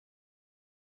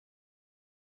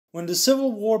When the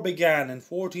civil war began in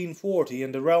 1440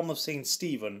 in the realm of St.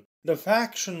 Stephen, the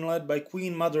faction led by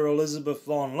Queen Mother Elizabeth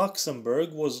von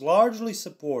Luxembourg was largely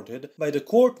supported by the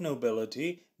court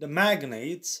nobility, the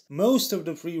magnates, most of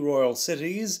the free royal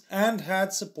cities, and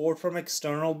had support from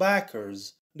external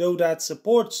backers, though that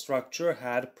support structure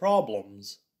had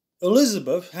problems.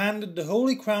 Elizabeth handed the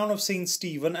Holy Crown of St.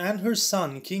 Stephen and her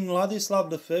son King Ladislav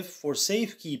V for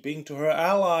safekeeping to her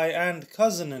ally and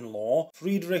cousin-in-law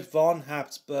Friedrich von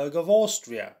Habsburg of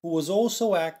Austria, who was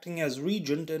also acting as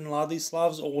regent in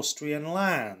Ladislav's Austrian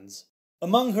lands.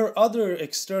 Among her other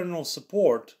external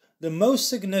support, the most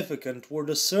significant were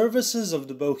the services of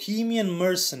the Bohemian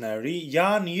mercenary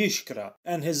Jan Jiskra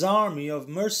and his army of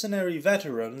mercenary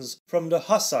veterans from the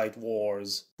Hussite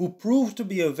Wars, who proved to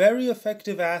be a very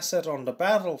effective asset on the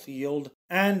battlefield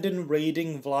and in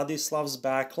raiding Vladislav's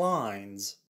back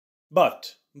lines.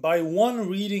 But, by one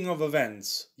reading of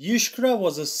events, Jiskra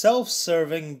was a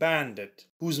self-serving bandit,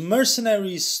 whose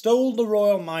mercenaries stole the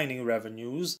royal mining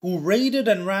revenues, who raided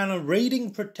and ran a raiding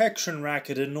protection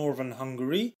racket in northern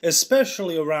Hungary,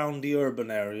 especially around the urban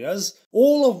areas,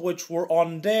 all of which were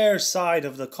on their side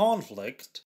of the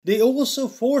conflict. They also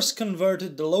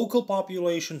force-converted the local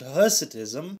population to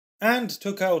Hussitism, and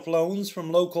took out loans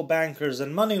from local bankers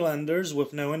and moneylenders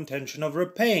with no intention of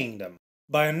repaying them.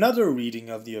 By another reading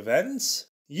of the events,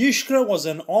 Jiskra was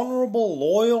an honorable,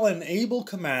 loyal, and able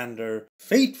commander,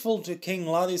 faithful to King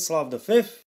Ladislav V,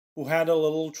 who had a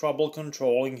little trouble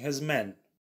controlling his men.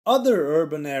 Other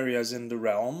urban areas in the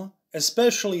realm,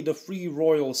 especially the free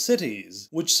royal cities,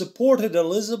 which supported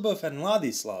Elizabeth and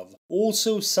Ladislav,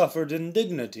 also suffered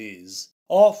indignities,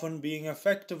 often being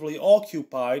effectively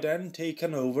occupied and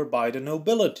taken over by the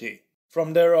nobility,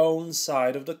 from their own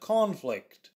side of the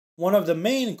conflict. One of the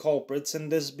main culprits in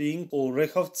this being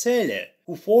Ulrich of Celle,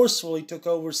 who forcefully took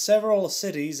over several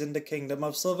cities in the Kingdom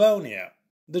of Slavonia.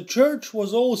 The church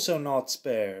was also not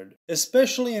spared,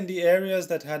 especially in the areas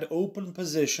that had open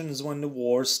positions when the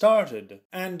war started,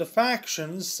 and the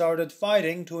factions started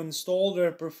fighting to install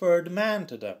their preferred man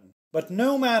to them. But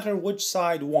no matter which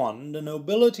side won, the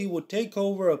nobility would take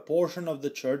over a portion of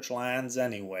the church lands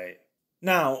anyway.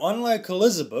 Now, unlike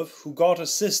Elizabeth, who got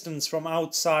assistance from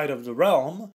outside of the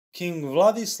realm, King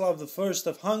Vladislav I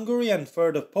of Hungary and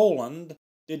Ferdo of Poland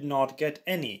did not get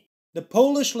any. The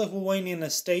Polish-Lithuanian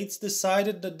estates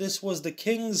decided that this was the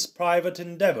king's private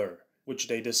endeavour, which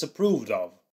they disapproved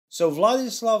of. So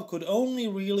Vladislav could only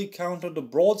really count on the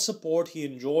broad support he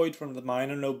enjoyed from the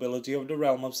minor nobility of the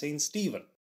realm of St. Stephen.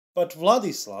 But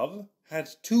Vladislav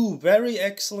had two very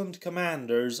excellent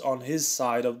commanders on his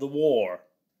side of the war.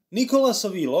 Nicholas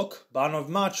of Ilok, Ban of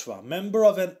Machva, member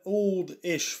of an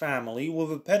old-ish family with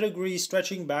a pedigree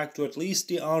stretching back to at least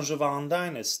the Angevin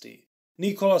dynasty.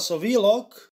 Nicholas of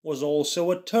Ilok was also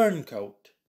a turncoat.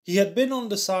 He had been on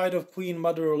the side of Queen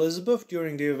Mother Elizabeth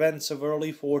during the events of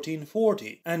early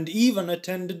 1440, and even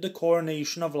attended the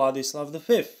coronation of Ladislav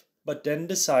V, but then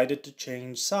decided to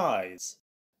change sides.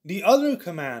 The other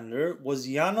commander was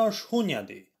János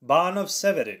Hunyadi, Ban of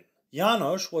Severin.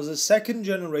 János was a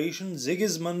second-generation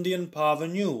Sigismundian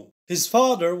parvenu. His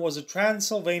father was a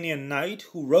Transylvanian knight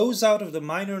who rose out of the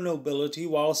minor nobility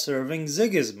while serving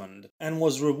Sigismund, and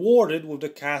was rewarded with the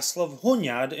castle of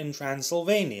Hunyad in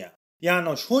Transylvania.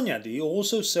 János Hunyadi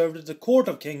also served at the court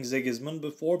of King Sigismund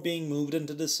before being moved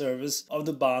into the service of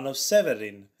the Ban of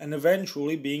Severin, and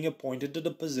eventually being appointed to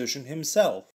the position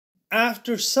himself.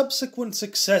 After subsequent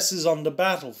successes on the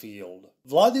battlefield,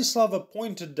 Vladislav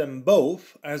appointed them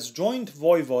both as joint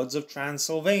voivodes of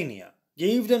Transylvania,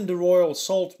 gave them the royal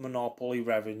salt monopoly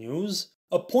revenues,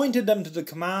 appointed them to the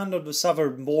command of the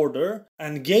southern border,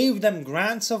 and gave them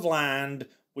grants of land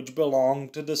which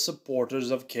belonged to the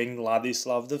supporters of King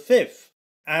Ladislav V,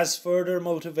 as further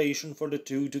motivation for the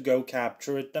two to go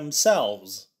capture it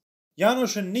themselves.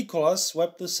 János and Nicholas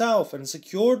swept the south and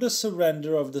secured the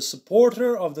surrender of the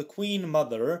supporter of the Queen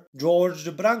Mother, George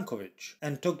de Brankovic,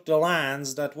 and took the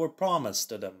lands that were promised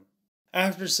to them.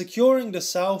 After securing the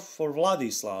south for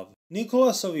Vladislav,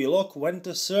 Nicholas of Ilok went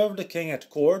to serve the king at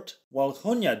court, while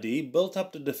Hunyadi built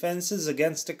up the defences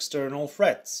against external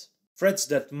threats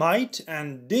that might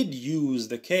and did use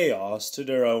the chaos to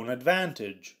their own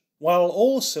advantage, while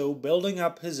also building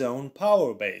up his own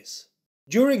power base.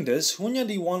 During this,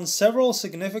 Hunyadi won several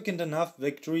significant enough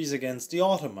victories against the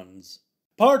Ottomans.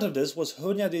 Part of this was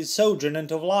Hunyadi's sojourn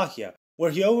into Wallachia, where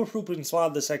he overthrew Prince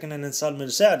Vlad II and his son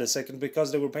Mircea II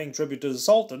because they were paying tribute to the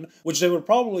Sultan, which they were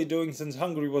probably doing since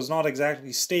Hungary was not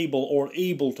exactly stable or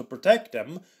able to protect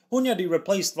them. Hunyadi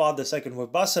replaced Vlad II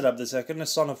with Basarab II, a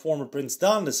son of former Prince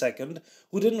Dan II,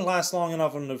 who didn't last long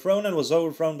enough on the throne and was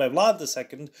overthrown by Vlad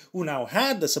II, who now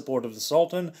had the support of the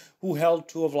Sultan, who held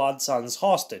two of Vlad's sons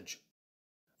hostage.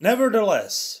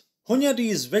 Nevertheless,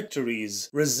 Hunyadi's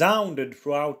victories resounded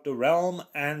throughout the realm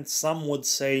and some would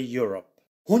say Europe.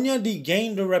 Hunyadi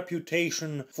gained a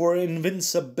reputation for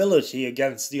invincibility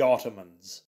against the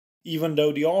Ottomans, even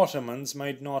though the Ottomans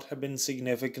might not have been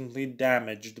significantly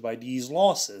damaged by these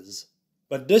losses.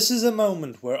 But this is a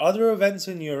moment where other events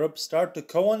in Europe start to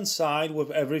coincide with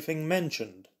everything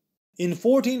mentioned. In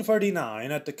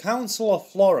 1439, at the Council of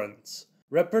Florence,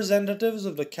 representatives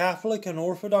of the Catholic and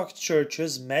Orthodox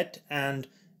churches met and,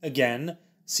 again,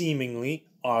 seemingly,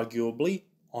 arguably,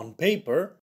 on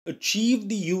paper, achieved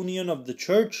the union of the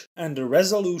Church and the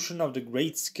resolution of the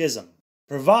Great Schism,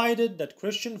 provided that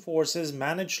Christian forces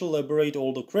managed to liberate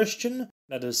all the Christian,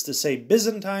 that is to say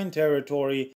Byzantine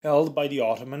territory, held by the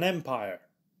Ottoman Empire.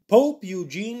 Pope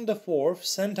Eugene IV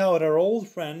sent out our old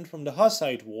friend from the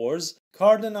Hussite Wars,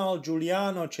 Cardinal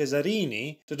Giuliano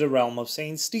Cesarini, to the realm of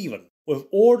St. Stephen, with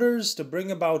orders to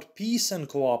bring about peace and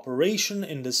cooperation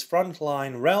in this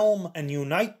frontline realm and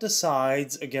unite the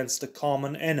sides against a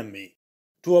common enemy.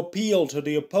 To appeal to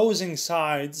the opposing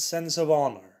side's sense of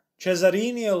honor,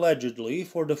 Cesarini allegedly,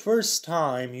 for the first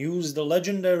time, used the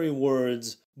legendary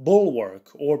words bulwark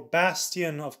or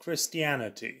bastion of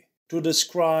Christianity to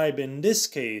describe, in this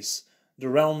case, the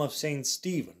realm of St.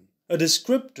 Stephen, a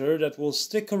descriptor that will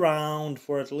stick around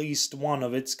for at least one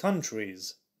of its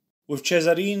countries. With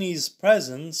Cesarini's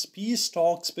presence, peace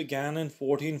talks began in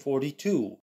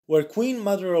 1442, where Queen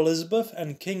Mother Elizabeth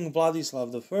and King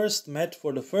Ladislav I met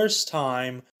for the first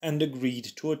time and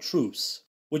agreed to a truce,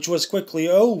 which was quickly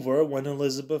over when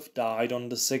Elizabeth died on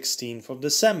the 16th of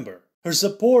December, her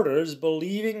supporters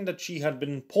believing that she had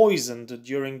been poisoned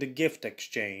during the gift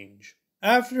exchange.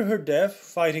 After her death,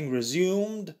 fighting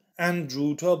resumed and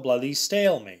drew to a bloody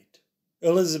stalemate.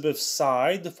 Elizabeth's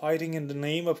side fighting in the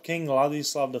name of King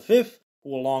Ladislav V,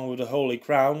 who along with the Holy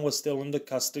Crown was still in the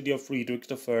custody of Friedrich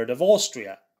III of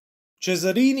Austria.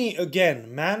 Cesarini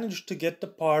again managed to get the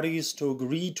parties to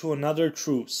agree to another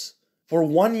truce, for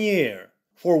 1 year,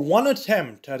 for one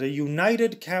attempt at a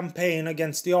united campaign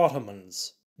against the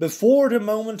Ottomans, before the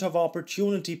moment of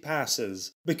opportunity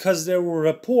passes, because there were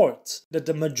reports that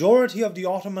the majority of the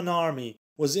Ottoman army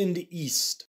was in the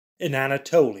east, in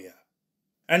Anatolia.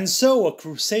 And so a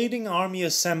crusading army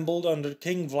assembled under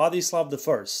King Vladislav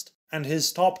I and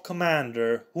his top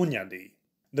commander, Hunyadi.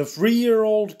 The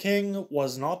 3-year-old king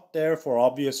was not there for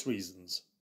obvious reasons.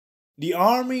 The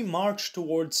army marched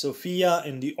towards Sofia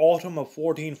in the autumn of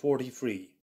 1443.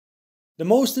 The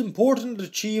most important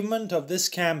achievement of this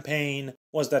campaign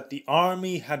was that the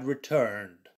army had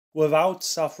returned, without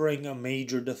suffering a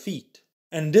major defeat,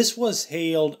 and this was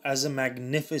hailed as a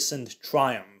magnificent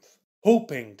triumph.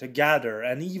 Hoping to gather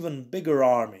an even bigger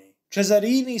army,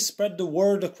 Cesarini spread the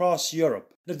word across Europe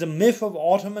that the myth of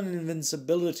Ottoman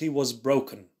invincibility was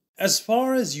broken. As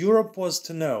far as Europe was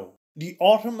to know, the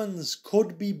Ottomans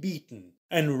could be beaten,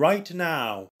 and right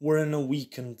now were in a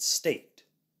weakened state.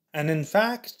 And in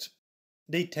fact,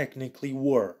 they technically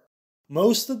were.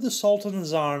 Most of the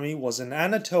Sultan's army was in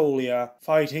Anatolia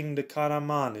fighting the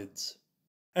Karamanids.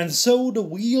 And so the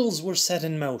wheels were set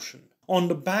in motion. On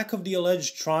the back of the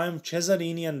alleged triumph,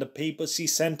 Cesarini and the papacy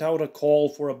sent out a call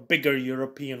for a bigger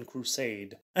European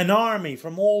crusade. An army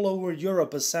from all over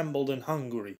Europe assembled in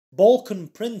Hungary. Balkan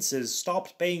princes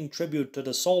stopped paying tribute to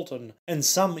the Sultan, and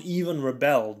some even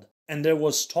rebelled. And there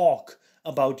was talk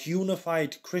about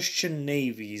unified Christian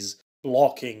navies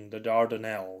blocking the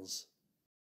Dardanelles.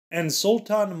 And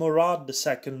Sultan Murad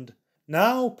II,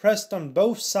 now pressed on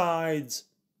both sides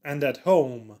and at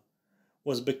home,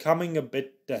 was becoming a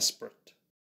bit desperate.